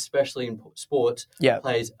confidence, especially in sports,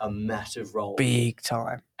 plays a massive role. Big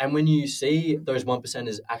time. And when you see those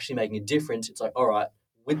 1%ers actually making a difference, it's like, all right,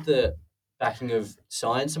 with the backing of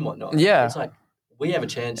science and whatnot, it's like we have a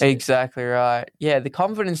chance. Exactly right. Yeah, the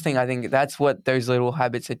confidence thing, I think that's what those little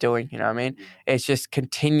habits are doing, you know what I mean? It's just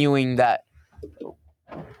continuing that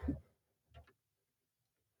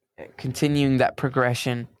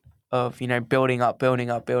progression of, you know, building up. And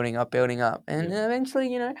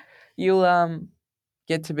eventually, you know, you'll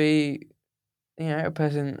get to be, you know, a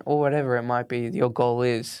person or whatever it might be your goal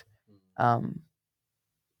is, who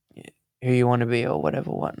you want to be or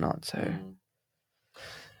whatever, whatnot. So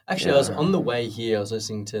actually, I was on the way here, I was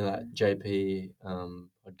listening to that JP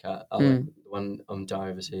podcast, the one on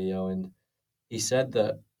Diary of a CEO, and he said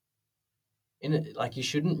that you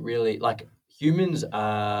shouldn't really, like, humans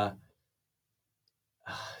are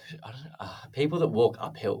people that walk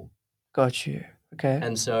uphill. Got you. Okay.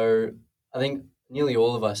 And so I think nearly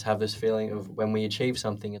all of us have this feeling of when we achieve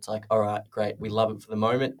something, it's like, all right, great, we love it for the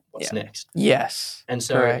moment. What's next? Yes. And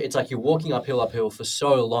so it's like you're walking uphill for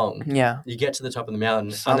so long. Yeah. You get to the top of the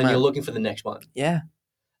mountain and then you're looking for the next one. Yeah.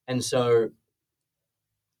 And so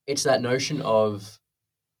it's that notion of,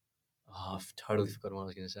 I've totally forgotten what I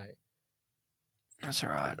was going to say. That's all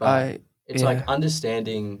right. It's like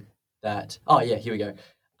understanding that, here we go.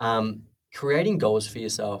 Creating goals for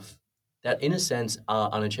yourself that in a sense are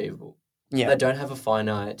unachievable. Yeah. That don't have a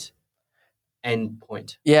finite end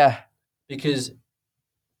point. Yeah. Because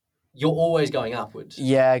you're always going upwards.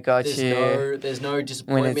 Yeah, got you. There's no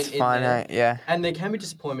disappointment when it's finite, there. Yeah. And there can be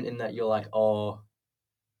disappointment in that you're like, oh,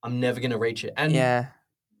 I'm never going to reach it. And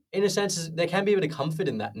in a sense, there can be a bit of comfort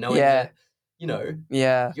in that, knowing that, you know,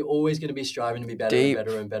 you're always going to be striving to be better and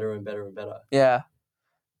better and better and better and better. Yeah.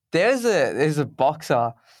 There's a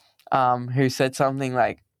boxer who said something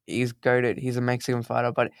like, he's goated, he's a Mexican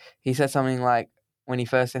fighter, but he said something like, when he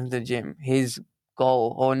first entered the gym, his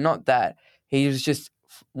goal, or not that, he was just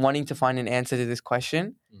wanting to find an answer to this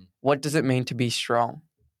question. What does it mean to be strong?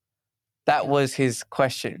 That was his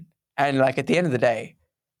question. And like at the end of the day,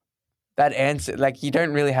 that answer, like you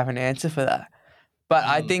don't really have an answer for that. But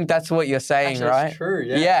I think that's what you're saying, actually, right? That's true,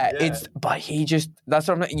 yeah. That's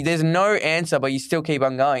what there's no answer, but you still keep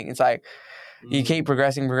on going. It's like, you keep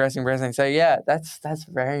progressing. So yeah, that's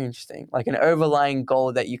very interesting. Like an overlying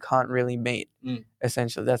goal that you can't really meet.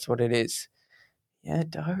 Essentially, that's what it is. Yeah,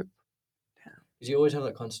 dope. Because you always have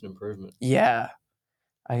that constant improvement. Yeah,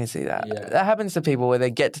 I can see that. Yeah. That happens to people where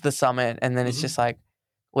they get to the summit and then it's just like,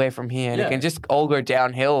 where from here? And it can just all go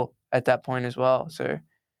downhill at that point as well. So,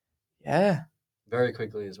 yeah. Very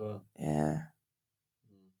quickly as well. Yeah.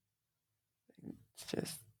 It's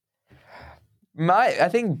just... I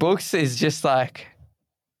think books is just like,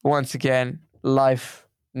 once again, life,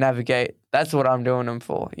 navigate. That's what I'm doing them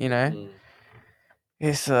for, you know?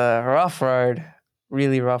 It's a rough road,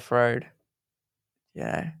 really rough road. You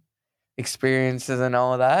know, experiences and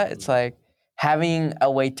all that. It's like having a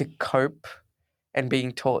way to cope and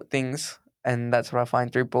being taught things, and that's what I find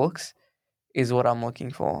through books, is what I'm looking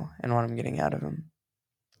for and what I'm getting out of them.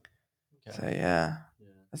 Okay. So, yeah,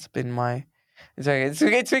 that's been my...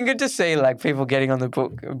 It's been good to see like people getting on the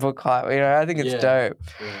book hype. You know, I think it's dope.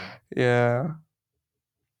 Yeah.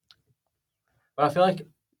 But I feel like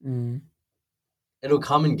it'll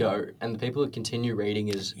come and go, and the people who continue reading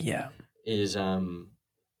is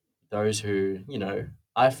those who, you know,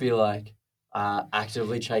 I feel like are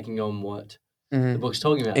actively taking on what the book's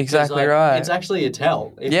talking about. Exactly right. It's actually a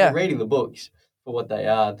tell. If you're reading the books for what they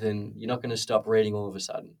are, then you're not going to stop reading all of a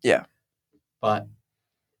sudden. Yeah. But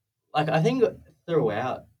like, I think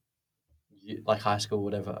throughout, like high school,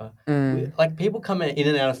 whatever, like people come in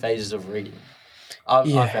and out of phases of reading. I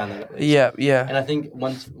found that at least. Yeah. And I think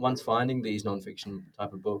once finding these nonfiction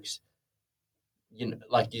type of books, you know,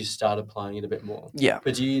 like you start applying it a bit more. Yeah.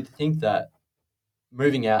 But do you think that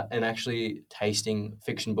moving out and actually tasting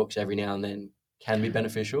fiction books every now and then can be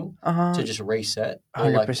beneficial to just reset or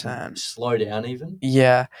 100%. slow down even.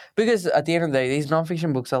 Yeah, because at the end of the day, these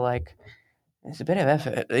nonfiction books are like, it's a bit of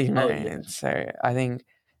effort, you know. Oh, yeah. So I think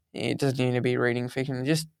it doesn't need to be reading fiction,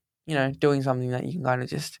 just, you know, doing something that you can kind of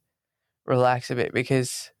just relax a bit,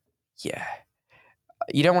 because, yeah,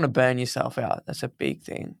 you don't want to burn yourself out. That's a big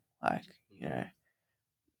thing. Like, you know,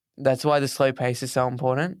 that's why the slow pace is so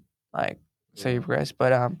important. Like, so you progress.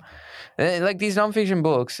 But like these nonfiction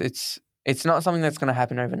books, it's not something that's going to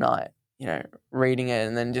happen overnight. You know, reading it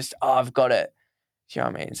and then just, oh, I've got it. Do you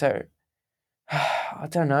know what I mean? So I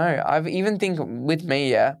don't know. I've even think with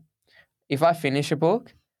me, yeah, if I finish a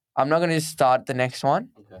book, I'm not going to just start the next one.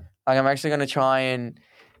 Okay. Like, I'm actually going to try and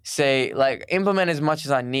say, like, implement as much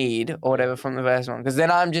as I need or whatever from the first one. Because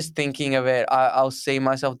then I'm just thinking of it. I'll see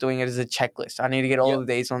myself doing it as a checklist. I need to get all of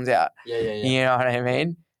these ones out. Yeah. You know what I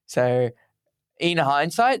mean? So in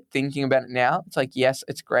hindsight, thinking about it now, it's like, yes,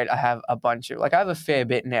 it's great. I have a bunch of, like, I have a fair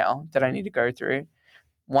bit now that I need to go through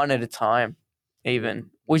one at a time even,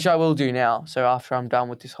 which I will do now. So after I'm done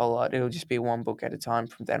with this whole lot, it'll just be one book at a time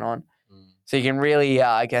from then on. So you can really,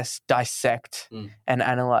 I guess, dissect and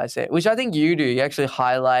analyze it, which I think you do. You actually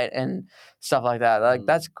highlight and stuff like that. Like,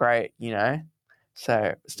 that's great, you know?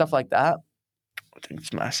 So stuff like that, I think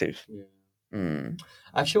it's massive. Yeah.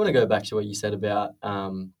 I actually want to go back to what you said about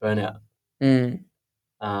burnout.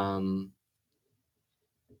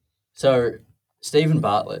 So Stephen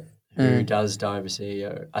Bartlett, who does Dive as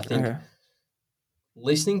CEO, I think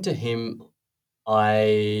listening to him,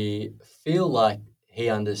 I feel like he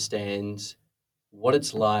understands what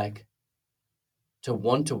it's like to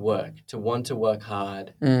want to work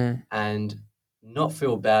hard and not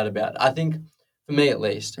feel bad about it. I think, for me at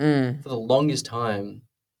least, for the longest time,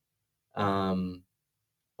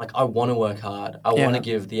 like, I want to work hard. I want to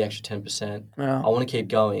give the extra 10%. I want to keep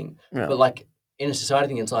going. But, like, in a society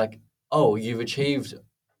thing, it's like, oh, you've achieved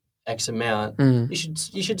X amount. You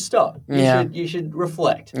should stop. You should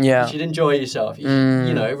reflect. You should enjoy yourself. You should,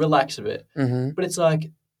 you know, relax a bit. But it's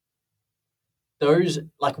like, those,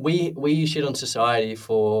 like, we shit on society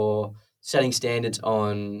for setting standards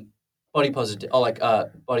on body positive, or like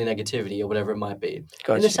body negativity or whatever it might be.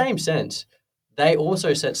 Gotcha. In the same sense, they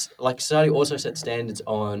also society also sets standards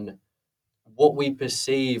on what we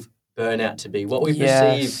perceive burnout to be, what we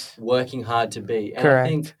perceive working hard to be. And I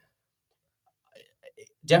think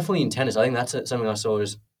definitely in tennis, I think that's something I saw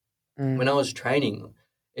is when I was training,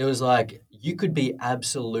 it was like you could be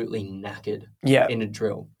absolutely knackered in a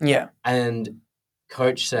drill. Yeah. And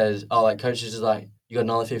coach says, coach is just like, you got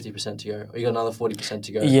another 50% to go, or you got another 40%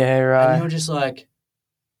 to go. Yeah, right. And you're just like,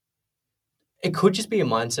 it could just be a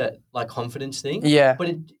mindset, like, confidence thing. Yeah.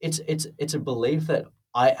 But it's a belief that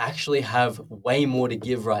I actually have way more to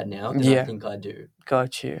give right now than I think I do.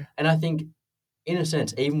 Got you. And I think, in a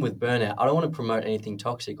sense, even with burnout, I don't want to promote anything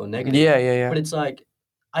toxic or negative. Yeah. But it's like,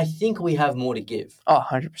 I think we have more to give. Oh,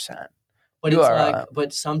 100%. But it's like, right.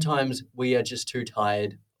 But sometimes we are just too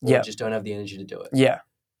tired or just don't have the energy to do it. Yeah.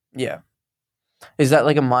 Yeah. Is that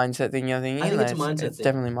like a mindset thing you're thinking? I think it's a mindset thing. It's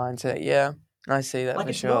definitely mindset, yeah. I see that, like,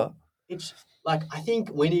 for sure. It's like, I think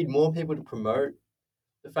we need more people to promote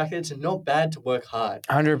the fact that it's not bad to work hard.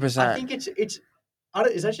 100%. I think it's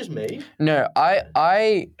is that just me? No,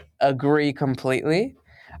 I agree completely.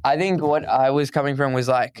 I think what I was coming from was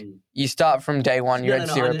like, you start from day one, you're at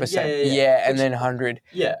 0%. Yeah, and then 100.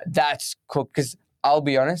 Yeah. That's cool, because I'll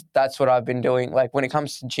be honest, that's what I've been doing. Like, when it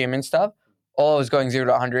comes to gym and stuff, all I was going 0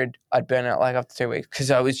 to 100, I'd burn out like after 2 weeks,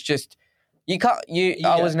 because I was just,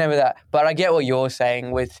 I was never that. But I get what you're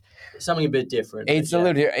saying with something a bit different. It's a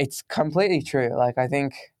little different. It's completely true. Like, I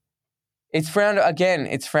think it's frowned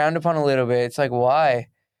upon a little bit. It's like, why?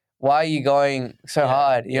 Why are you going so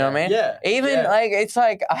hard? You know what I mean? Yeah. Even like, it's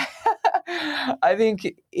like, I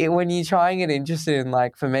think when you're trying to get interested in,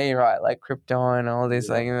 like, for me, right, like crypto and all this,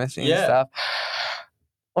 like, investing and stuff,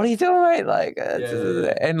 what are you doing, mate? Like,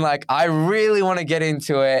 and like, I really want to get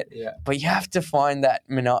into it, but you have to find that,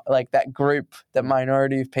 that group, that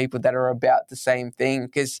minority of people that are about the same thing,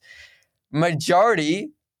 because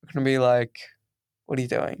majority are going to be like, what are you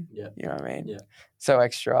doing? Yeah. You know what I mean? Yeah. So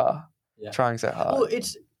extra, trying so hard. Well,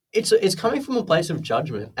 it's coming from a place of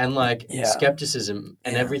judgment and, like, skepticism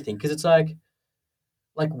and everything, because it's like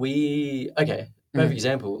perfect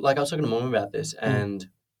example. Like, I was talking to Mom about this, and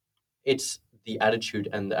it's the attitude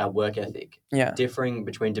and our work ethic differing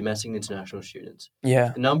between domestic and international students. Yeah.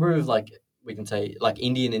 The number of, like, we can say, like,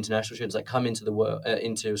 Indian international students that come into the world,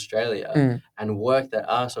 into Australia and work their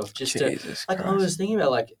ass off just Jesus to, like, Christ. I was thinking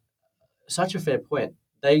about, like, such a fair point.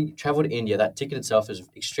 They travel to India. That ticket itself is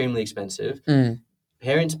extremely expensive.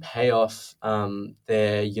 parents pay off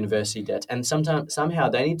their university debts, and somehow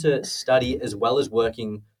they need to study as well as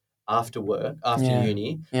working after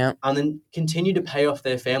uni, Yeah. and then continue to pay off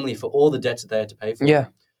their family for all the debts that they had to pay for. Yeah.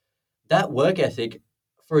 That work ethic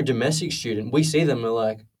for a domestic student, we see them, we're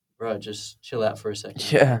like, bro, just chill out for a second.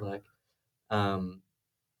 Yeah. Like,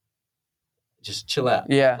 just chill out.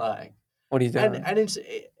 Yeah. Like, what are you doing? And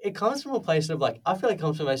it comes from a place of like, I feel like it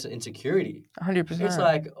comes from a place of insecurity. 100%. It's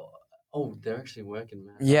like, oh, they're actually working,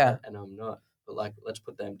 man. Yeah. And I'm not. But like, let's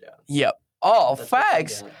put them down. Yep. Oh,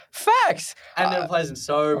 facts. And it applies in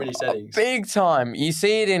so many settings. Big time. You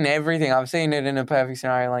see it in everything. I've seen it in a perfect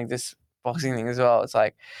scenario like this boxing thing as well. It's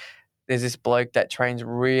like there's this bloke that trains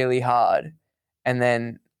really hard, and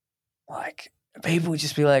then like people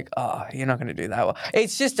just be like, oh, you're not going to do that well.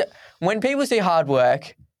 It's just when people see hard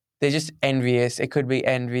work, they're just envious. It could be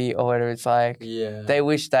envy or whatever. It's like they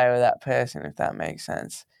wish they were that person, if that makes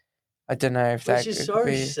sense. I don't know if that Which is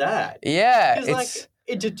so sad. Yeah. Because like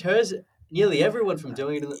it deters nearly everyone from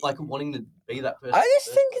doing it and like wanting to be that person. I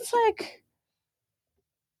just think it's like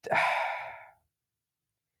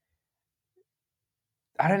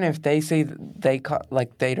I don't know if they say they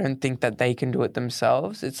don't think that they can do it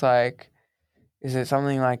themselves. It's like, is it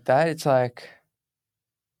something like that? It's like,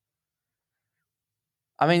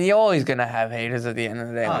 I mean, you're always gonna have haters at the end of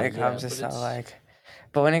the day when it comes to stuff like.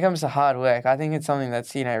 But when it comes to hard work, I think it's something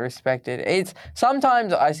that's, respected. It's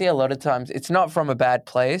sometimes I see a lot of times it's not from a bad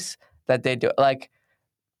place that they do it. Like,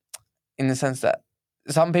 in the sense that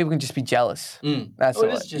some people can just be jealous. That's all.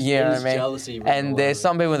 You know what I mean? Jealousy. And there's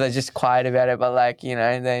some people that are just quiet about it, but like,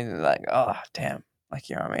 they're like, oh, damn. Like,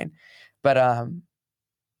 you know what I mean? But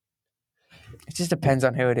it just depends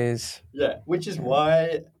on who it is. Yeah, which is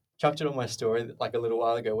why chucked it on my story like a little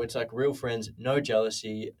while ago where it's like real friends, no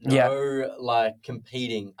jealousy, no like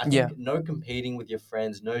competing. I think no competing with your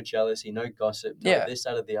friends, no jealousy, no gossip, no this,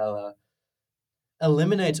 that, or the other.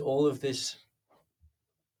 Eliminates all of this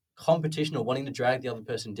competition or wanting to drag the other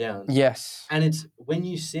person down. Yes. And it's when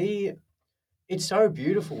you see, it's so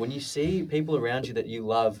beautiful when you see people around you that you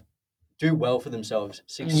love do well for themselves,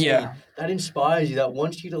 succeed. Yeah. That inspires you, that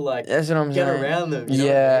wants you to like get around them. You know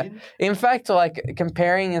what I mean? In fact, like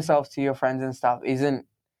comparing yourself to your friends and stuff isn't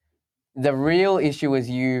the real issue is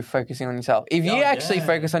you focusing on yourself. If you actually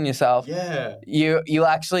focus on yourself, you'll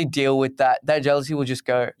actually deal with that. That jealousy will just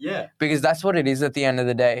go. Yeah. Because that's what it is at the end of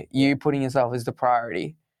the day. You putting yourself as the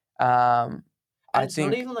priority. It's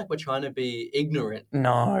not even like we're trying to be ignorant.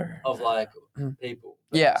 No. Of like people.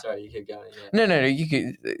 Sorry, you keep going. Yeah. No.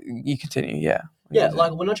 You continue. Yeah. Yeah,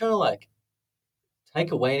 like we're not trying to like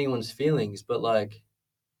take away anyone's feelings, but like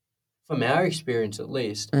from our experience at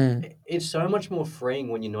least, it's so much more freeing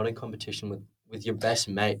when you're not in competition with your best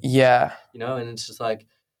mate. Yeah. And it's just like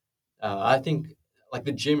I think like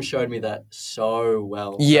the gym showed me that so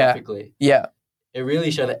well. Yeah. Perfectly. Yeah. It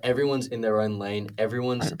really showed that everyone's in their own lane.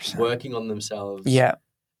 Everyone's 100%. Working on themselves. Yeah.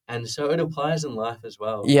 And so it applies in life as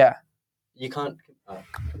well. Yeah. You can't...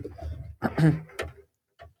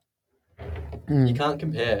 you can't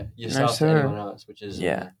compare yourself to anyone else, which is...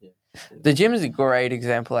 The gym is a great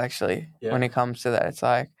example, actually, when it comes to that. It's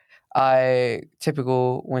like, I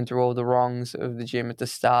went through all the wrongs of the gym at the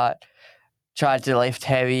start, tried to lift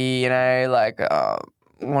heavy,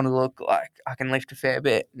 want to look like I can lift a fair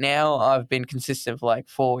bit. Now I've been consistent for like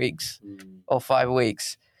 4 weeks or 5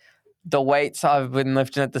 weeks. The weights I've been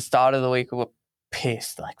lifting at the start of the week were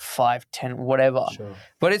pissed, like 5, 10, whatever. Sure.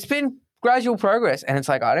 But it's been gradual progress, and it's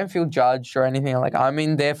like I don't feel judged or anything. Like I'm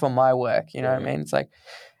in there for my work. You know what I mean? It's like,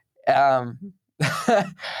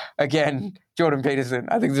 again, Jordan Peterson.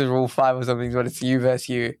 I think there's rule 5 or something, but it's you versus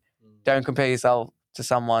you. Don't compare yourself to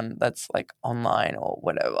someone that's like online or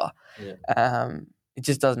whatever. Yeah. It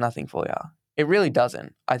just does nothing for you. It really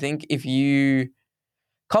doesn't. I think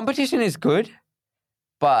competition is good,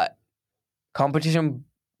 but competition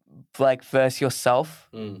like versus yourself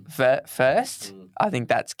first, I think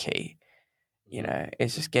that's key.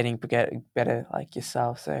 It's just getting better like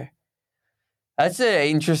yourself. So that's an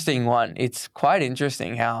interesting one. It's quite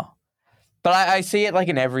interesting how, but I see it like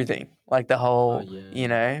in everything, like the whole,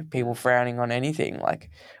 people frowning on anything.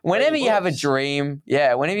 Like whenever you have a dream,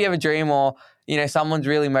 or, someone's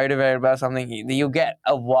really motivated about something, you'll get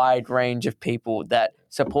a wide range of people that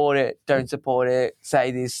support it, don't support it, say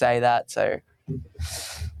this, say that. So,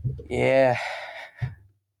 yeah.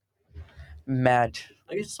 Mad.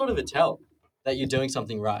 I guess it's sort of a tell that you're doing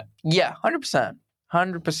something right. Yeah, 100%.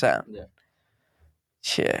 100%. Yeah.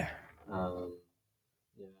 Yeah.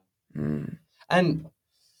 And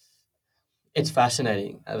it's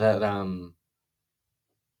fascinating that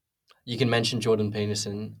you can mention Jordan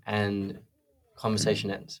Peterson and conversation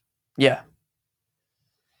ends. Yeah.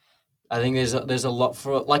 I think there's a lot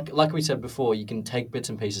for like we said before. You can take bits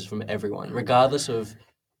and pieces from everyone, regardless of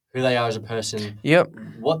who they are as a person. Yep.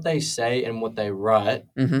 What they say and what they write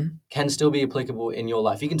can still be applicable in your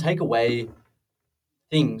life. You can take away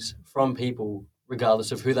things from people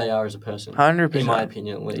regardless of who they are as a person. 100%. In my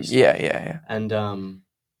opinion, at least. Yeah. And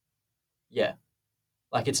yeah,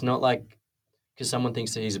 like it's not like because someone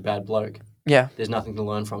thinks that he's a bad bloke. Yeah. There's nothing to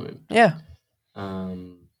learn from him. Yeah.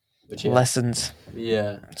 But yeah. Lessons.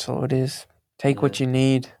 Yeah. That's all it is. Take what you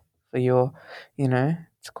need for your,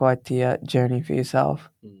 it's quite the journey for yourself.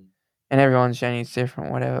 And everyone's journey is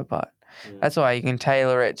different, whatever, but that's why you can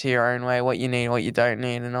tailor it to your own way, what you need, what you don't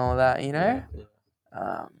need, and all that,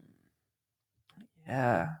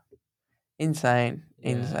 Yeah. Insane.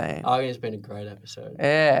 I think it's been a great episode.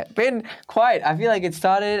 Yeah. Been quite. I feel like it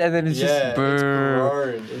started and then it's just boom. It's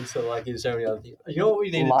grown into like so many other things. You know what we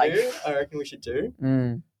need to do? I reckon we should do?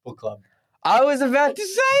 Book club. I was about to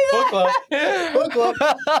say that. Book club.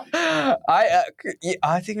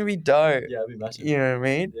 I think it'd be dope. Yeah, it'd be massive. You know what I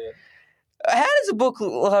mean? Yeah. How does a book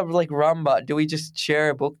club run? But do we just share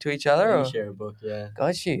a book to each other? We share a book, yeah.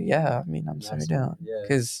 Got you. Yeah, I mean, I'm so down. Yeah.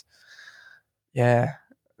 Because, I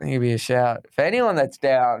think it'd be a shout. For anyone that's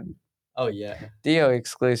down. Oh, yeah. Dio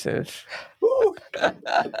exclusive. That'd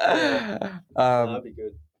be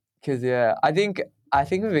good. Because, I think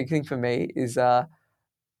a big thing for me is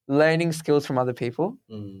learning skills from other people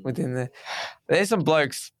within there's some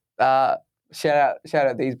blokes, shout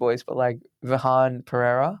out these boys, but like Vahan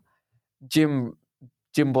Pereira, Jim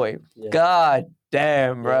Boy. Yeah. God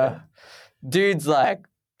damn, bro. Yeah. Dude's like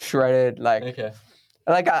shredded, like okay.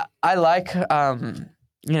 Like I like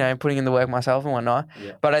putting in the work myself and whatnot.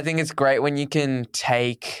 Yeah. But I think it's great when you can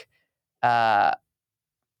take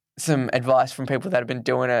some advice from people that have been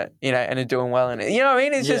doing it, and are doing well in it. You know what I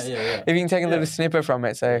mean? It's just if you can take a little snippet from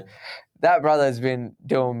it. So that brother's been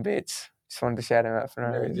doing bits. Just wanted to shout him out for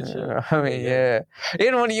no reason. I mean,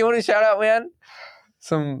 you want to shout out, man?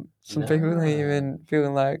 Some people that you've been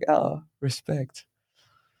feeling like, oh, respect.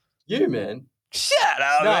 You, man. Shut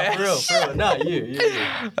up, man. For real. No, you.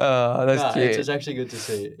 Oh, that's cute. It's actually good to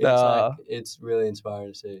see. It's really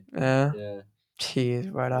inspiring to see. Yeah. Yeah. Cheers,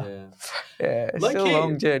 brother. Yeah. It's still a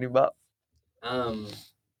long journey, but.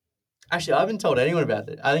 Actually, I haven't told anyone about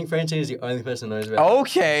it. I think Francine is the only person who knows about it.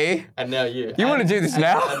 Okay. And now you. You want to do this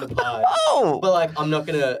now? And the pie. Oh. But like, I'm not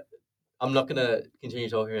gonna continue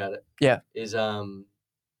talking about it. Yeah. Is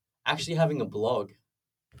actually having a blog.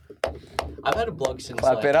 I've had a blog since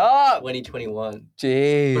Clap it up. 2021.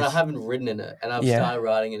 Jeez. But I haven't written in it, and I've started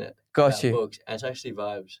writing in it. Got you. Books, and it's actually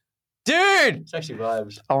vibes. Dude. It's actually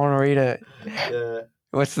vibes. I want to read it. Yeah.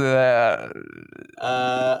 What's the?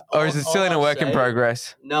 Or is it still in a work in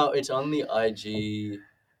progress? No, it's on the IG.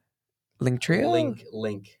 Linktree.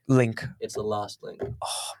 Link. It's the last link.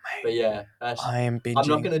 Oh man. But yeah, I am binging. I'm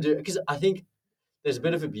not gonna do it because I think there's a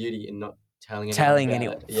bit of a beauty in not telling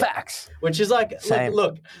anyone. Facts. Which is like,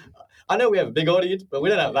 look, I know we have a big audience, but we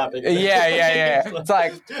don't have that big. Yeah. It's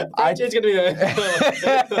like it's gonna be.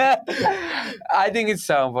 I think it's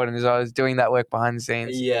so important as I was doing that work behind the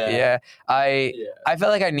scenes. Yeah. I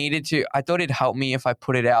felt like I needed to. I thought it'd help me if I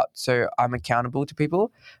put it out so I'm accountable to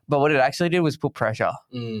people. But what it actually did was put pressure.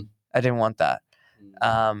 I didn't want that.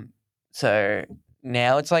 So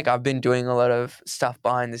now it's like I've been doing a lot of stuff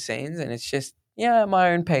behind the scenes, and it's just. Yeah,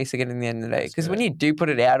 my own pace again in the end of the day. Because when you do put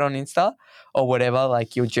it out on Insta or whatever,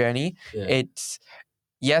 like your journey, it's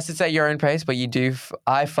at your own pace, but you do.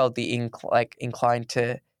 I felt the inclined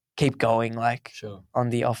to keep going, on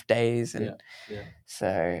the off days, and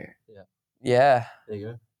so There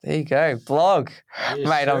you go, blog, yes,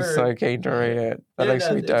 mate. sir. I'm so keen to read it. That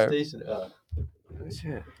actually dope. Decent.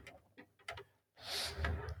 Shit.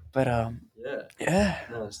 But yeah.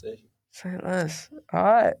 No, it's decent. So let's. All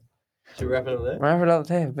right. Should we wrap it up there? Wrap it up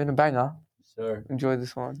there. Been a banger. Sure. Enjoy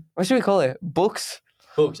this one. What should we call it? Books?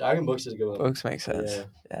 Books. I reckon books is a good one. Books make sense.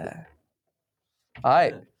 Yeah. All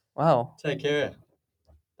right. Wow. Take care.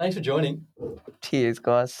 Thanks for joining. Cheers,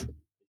 guys.